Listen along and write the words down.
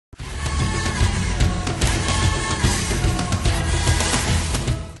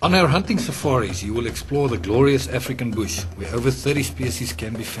On our hunting safaris, you will explore the glorious African bush, where over 30 species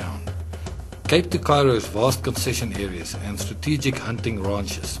can be found. Cape to Cairo's vast concession areas and strategic hunting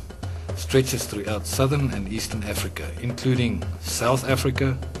ranches stretches throughout southern and eastern Africa, including South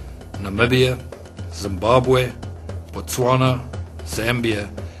Africa, Namibia, Zimbabwe, Botswana, Zambia,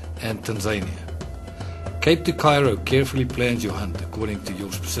 and Tanzania. Cape to Cairo carefully plans your hunt according to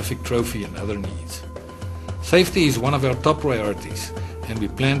your specific trophy and other needs. Safety is one of our top priorities, and we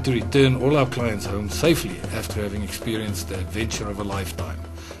plan to return all our clients home safely after having experienced the adventure of a lifetime,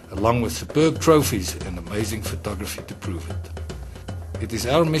 along with superb trophies and amazing photography to prove it. It is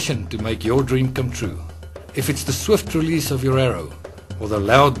our mission to make your dream come true. If it's the swift release of your arrow or the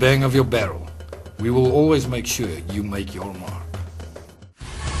loud bang of your barrel, we will always make sure you make your mark.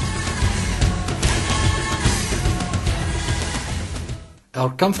 Our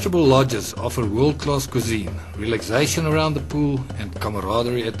comfortable lodges offer world-class cuisine, relaxation around the pool, and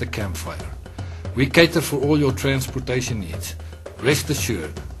camaraderie at the campfire. We cater for all your transportation needs. Rest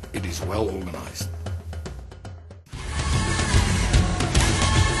assured, it is well organized.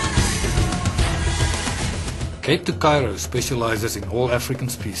 Cape to Cairo specializes in all African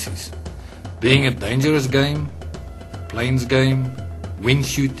species, being it dangerous game, plains game, wing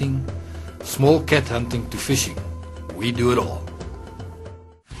shooting, small cat hunting to fishing. We do it all.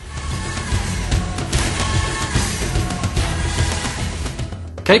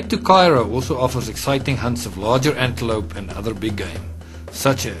 Cape to Cairo also offers exciting hunts of larger antelope and other big game,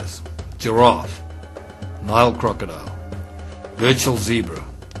 such as giraffe, Nile crocodile, Birchall zebra,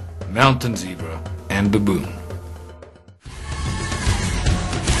 mountain zebra, and baboon.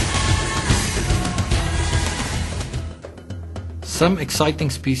 Some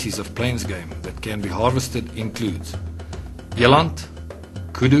exciting species of plains game that can be harvested includes eland,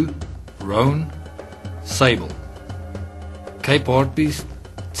 kudu, roan, sable, Cape hartebeest,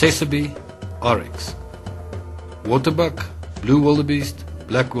 tsessebe, oryx, waterbuck, blue wildebeest,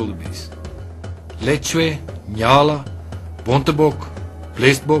 black wildebeest, lechwe, nyala, bontebok,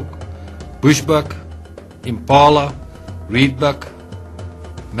 blesbok, bushbuck, impala, reedbuck,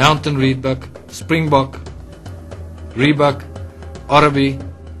 mountain reedbuck, springbok, rheebuck, arabi,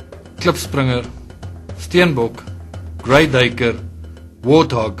 klipspringer, steenbok, grey duiker,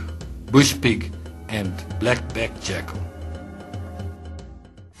 warthog, bush pig, and black-backed jackal.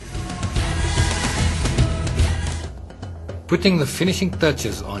 Putting the finishing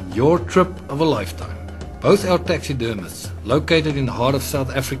touches on your trip of a lifetime. Both our taxidermists, located in the heart of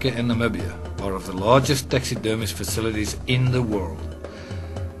South Africa and Namibia, are of the largest taxidermist facilities in the world.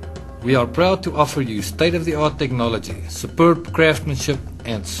 We are proud to offer you state-of-the-art technology, superb craftsmanship,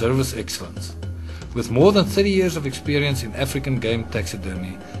 and service excellence. With more than 30 years of experience in African game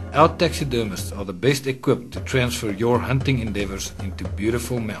taxidermy, our taxidermists are the best equipped to transfer your hunting endeavors into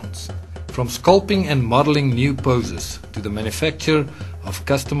beautiful mounts. From sculpting and modeling new poses to the manufacture of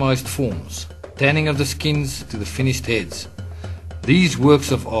customized forms, tanning of the skins to the finished heads, these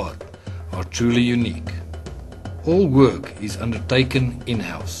works of art are truly unique. All work is undertaken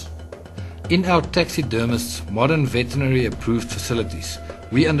in-house. In our taxidermists' modern veterinary-approved facilities,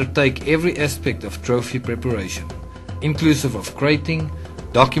 we undertake every aspect of trophy preparation, inclusive of crating,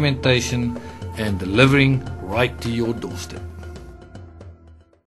 documentation, and delivering right to your doorstep.